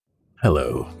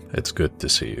Hello, it's good to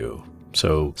see you.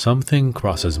 So, something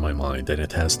crosses my mind, and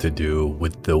it has to do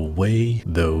with the way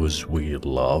those we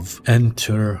love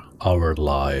enter our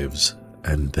lives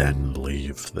and then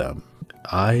leave them.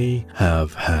 I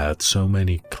have had so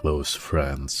many close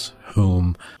friends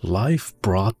whom life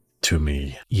brought to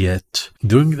me, yet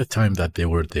during the time that they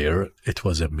were there, it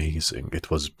was amazing, it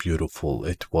was beautiful,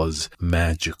 it was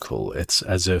magical. It's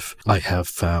as if I have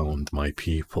found my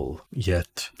people.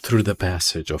 Yet through the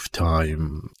passage of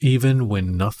time, even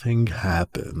when nothing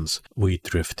happens, we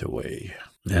drift away.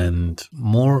 And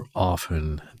more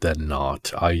often than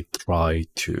not, I try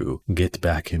to get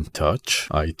back in touch.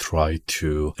 I try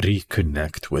to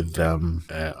reconnect with them.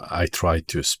 I try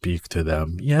to speak to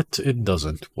them, yet it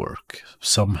doesn't work.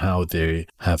 Somehow they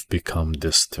have become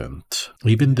distant.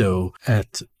 Even though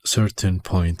at certain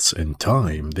points in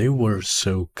time they were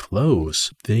so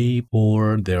close, they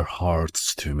poured their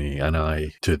hearts to me and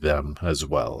I to them as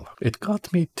well. It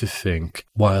got me to think,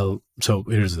 so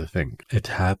here's the thing. It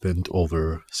happened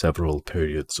over several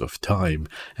periods of time,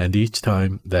 and each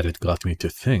time that it got me to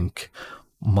think,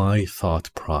 my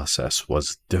thought process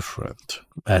was different.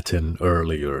 At an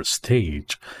earlier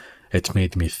stage, it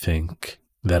made me think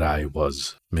that I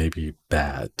was maybe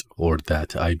bad, or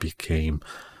that I became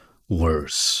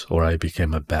worse, or I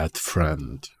became a bad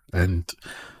friend. And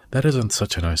that isn't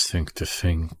such a nice thing to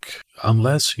think,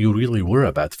 unless you really were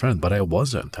a bad friend, but I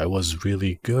wasn't. I was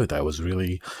really good. I was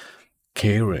really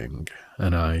caring,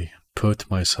 and I put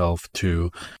myself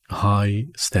to high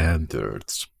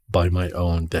standards by my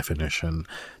own definition.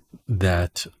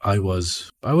 That I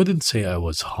wouldn't say I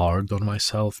was hard on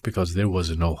myself, because there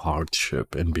was no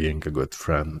hardship in being a good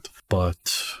friend,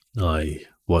 but I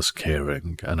was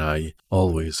caring and I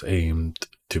always aimed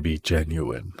to be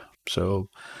genuine. So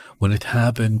when it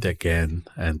happened again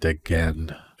and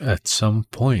again, at some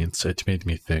points it made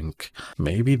me think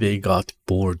maybe they got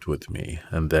bored with me,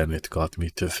 and then it got me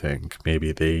to think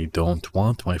maybe they don't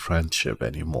want my friendship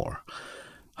anymore.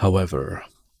 However,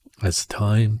 as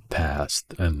time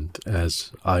passed and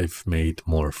as I've made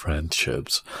more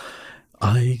friendships,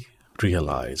 I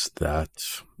realized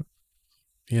that,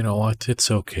 you know what,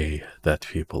 it's okay that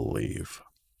people leave.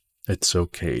 It's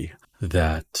okay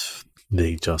that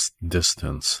they just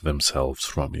distance themselves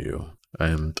from you.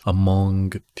 And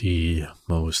among the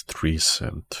most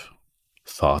recent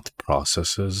thought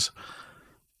processes,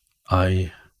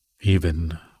 I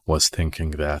even was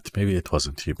thinking that maybe it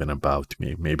wasn't even about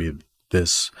me. Maybe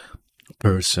this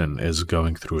person is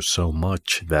going through so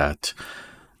much that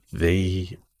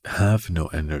they have no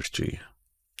energy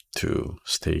to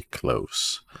stay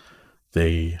close.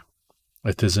 It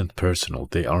isn't personal.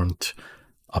 They aren't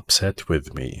upset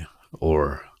with me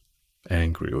or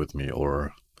angry with me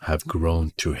or have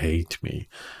grown to hate me.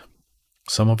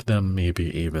 Some of them maybe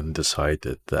even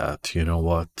decided that, you know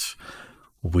what,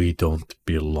 we don't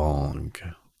belong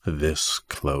this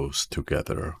close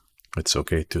together. It's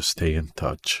okay to stay in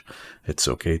touch. It's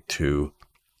okay to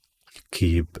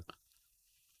keep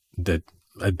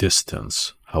a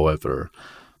distance. However,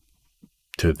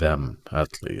 to them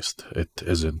at least, it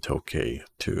isn't okay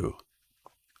to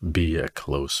be a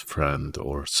close friend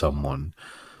or someone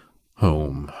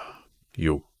whom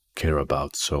you care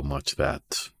about so much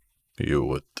that you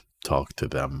would talk to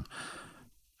them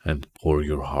and pour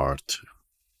your heart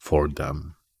for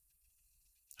them.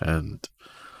 And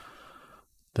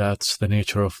that's the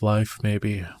nature of life,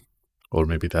 maybe. Or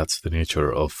maybe that's the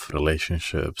nature of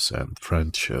relationships and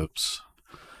friendships.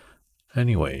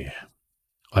 Anyway,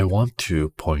 I want to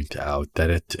point out that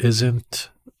it isn't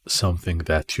something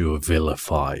that you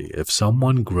vilify. If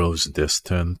someone grows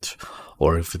distant,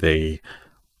 or if they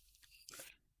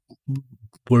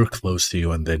were close to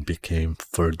you and then became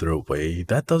further away,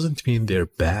 that doesn't mean they're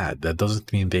bad. That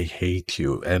doesn't mean they hate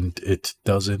you. And it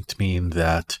doesn't mean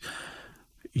that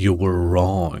you were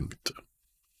wronged.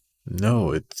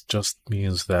 No, it just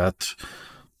means that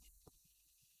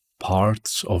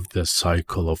parts of the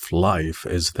cycle of life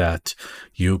is that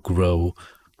you grow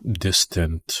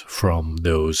distant from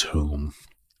those whom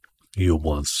you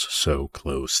once so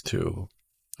close to.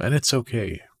 And it's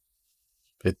okay.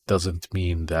 It doesn't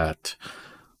mean that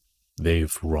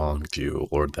they've wronged you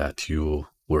or that you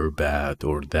were bad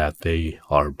or that they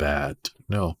are bad.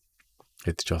 No,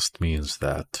 it just means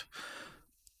that,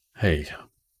 hey,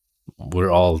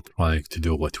 we're all trying to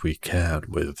do what we can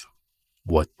with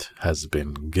what has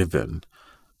been given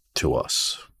to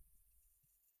us.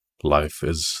 Life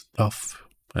is tough,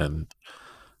 and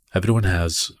everyone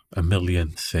has a million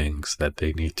things that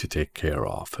they need to take care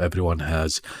of. Everyone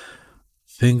has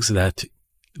things that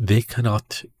they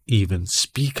cannot even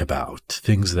speak about,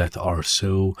 things that are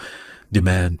so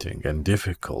demanding and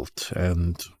difficult,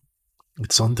 and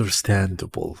it's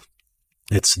understandable.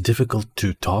 It's difficult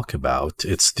to talk about,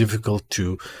 it's difficult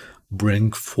to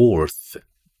bring forth,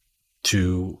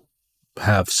 to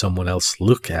have someone else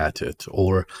look at it,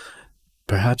 or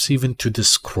perhaps even to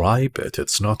describe it.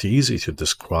 It's not easy to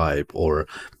describe or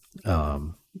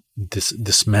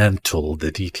dismantle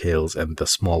the details and the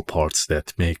small parts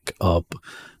that make up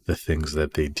the things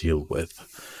that they deal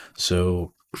with.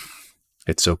 So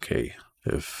it's okay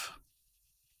if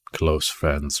close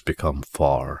friends become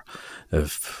far,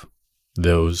 if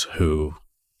those who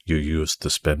you used to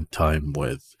spend time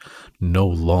with no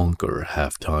longer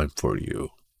have time for you.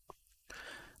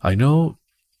 I know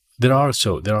there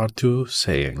are two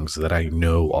sayings that I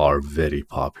know are very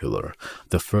popular.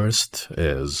 The first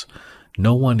is,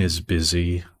 no one is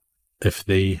busy. If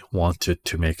they wanted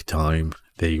to make time,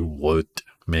 they would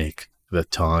make the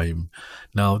time.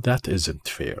 Now, that isn't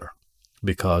fair,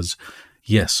 because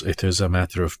yes, it is a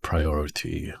matter of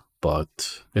priority,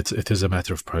 but it is a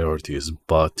matter of priorities,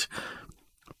 but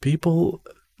people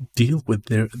deal with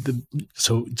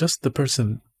so just the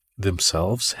person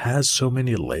themselves has so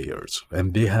many layers,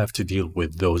 and they have to deal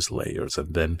with those layers,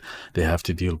 and then they have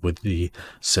to deal with the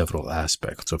several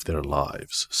aspects of their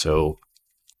lives. So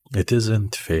it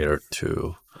isn't fair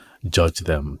to judge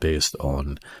them based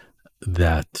on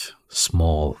that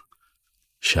small,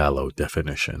 shallow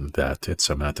definition that it's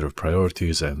a matter of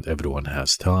priorities and everyone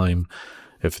has time.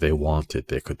 If they wanted,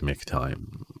 they could make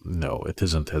time. No, it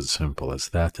isn't as simple as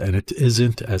that, and it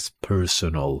isn't as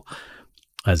personal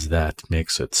as that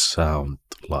makes it sound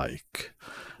like.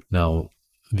 Now,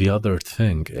 the other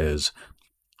thing is,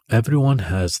 everyone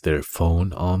has their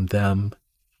phone on them.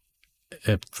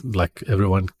 Like,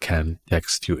 everyone can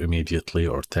text you immediately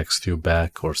or text you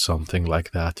back or something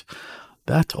like that.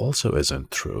 That also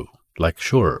isn't true. Like,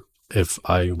 sure, if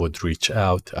I would reach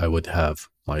out, I would have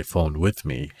my phone with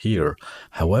me here.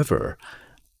 However,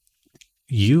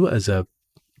 you as a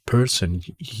person,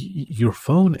 your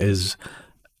phone is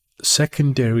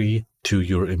secondary to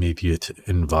your immediate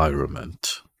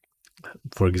environment.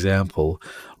 For example,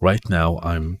 right now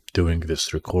I'm doing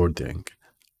this recording,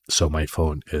 so my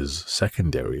phone is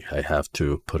secondary. I have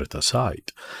to put it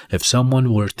aside. If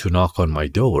someone were to knock on my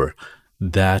door,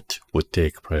 that would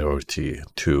take priority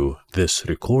to this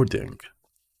recording.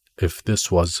 If this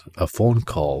was a phone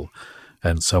call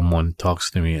and someone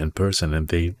talks to me in person and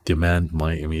they demand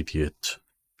my immediate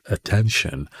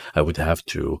attention, I would have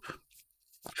to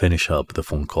finish up the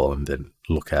phone call and then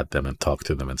look at them and talk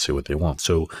to them and see what they want.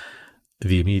 So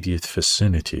the immediate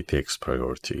vicinity takes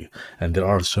priority. And there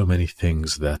are so many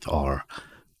things that are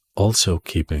also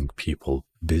keeping people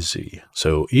busy.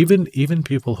 So even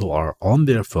people who are on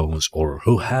their phones or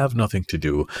who have nothing to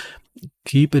do,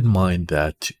 keep in mind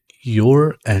that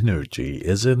your energy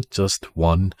isn't just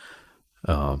one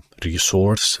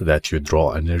resource that you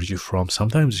draw energy from.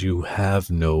 Sometimes you have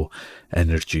no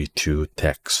energy to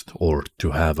text or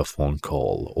to have a phone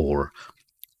call or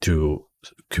to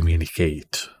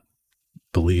communicate.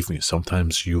 Believe me,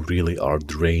 sometimes you really are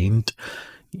drained.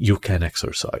 You can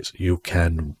exercise, you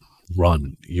can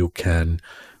run, you can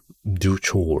do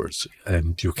chores,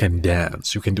 and you can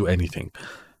dance, you can do anything.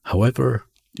 However,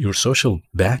 your social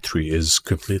battery is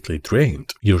completely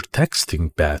drained. Your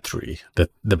texting battery,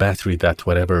 the battery that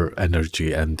whatever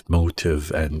energy and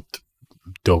motive and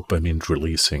dopamine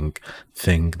releasing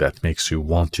thing that makes you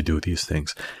want to do these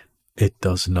things, it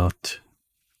does not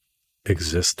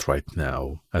exist right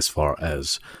now as far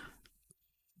as,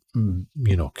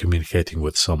 communicating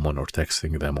with someone or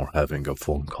texting them or having a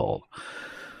phone call.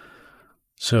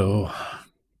 So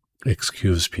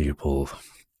excuse people,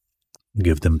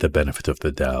 give them the benefit of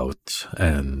the doubt,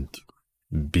 and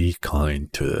be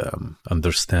kind to them.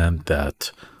 Understand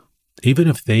that even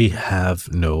if they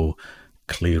have no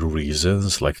clear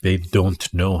reasons, like they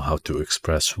don't know how to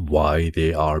express why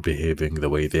they are behaving the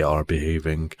way they are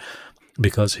behaving,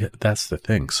 because that's the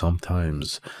thing,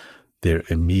 sometimes their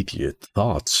immediate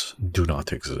thoughts do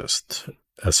not exist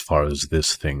as far as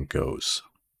this thing goes.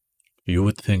 You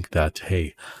would think that,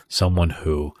 hey, someone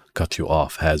who cut you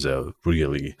off has a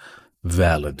really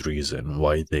valid reason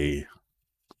why they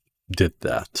did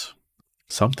that.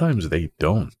 Sometimes they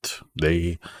don't.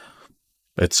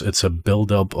 It's a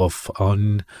buildup of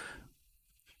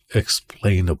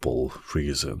unexplainable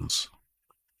reasons.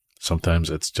 Sometimes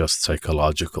it's just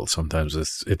psychological. Sometimes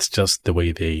it's just the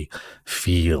way they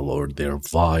feel or their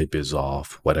vibe is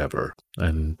off, whatever.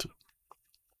 And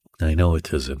I know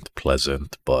it isn't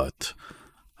pleasant, but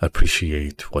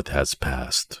appreciate what has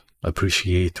passed.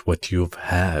 Appreciate what you've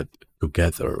had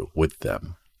together with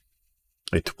them.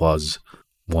 It was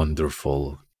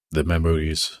wonderful. The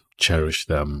memories cherish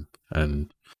them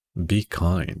and be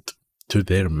kind to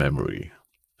their memory.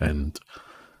 And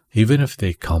even if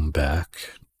they come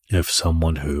back, if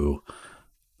someone who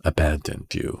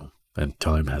abandoned you and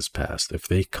time has passed, if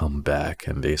they come back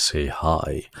and they say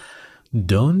hi,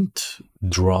 don't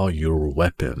draw your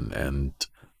weapon and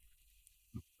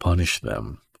punish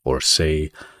them or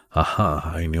say,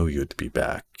 aha, I knew you'd be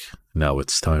back. Now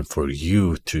it's time for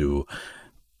you to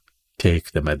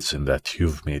take the medicine that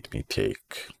you've made me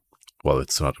take. Well,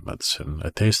 it's not a medicine, a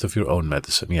taste of your own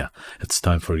medicine. Yeah, it's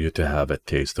time for you to have a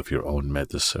taste of your own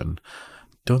medicine.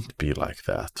 Don't be like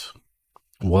that.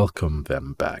 Welcome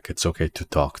them back. It's okay to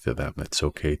talk to them. It's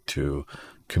okay to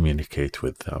communicate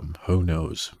with them. Who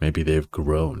knows? Maybe they've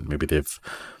grown. Maybe they've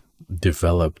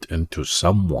developed into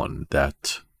someone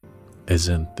that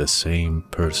isn't the same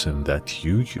person that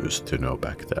you used to know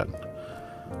back then.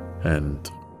 And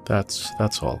that's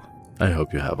all. I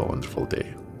hope you have a wonderful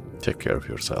day. Take care of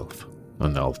yourself,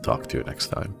 and I'll talk to you next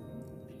time.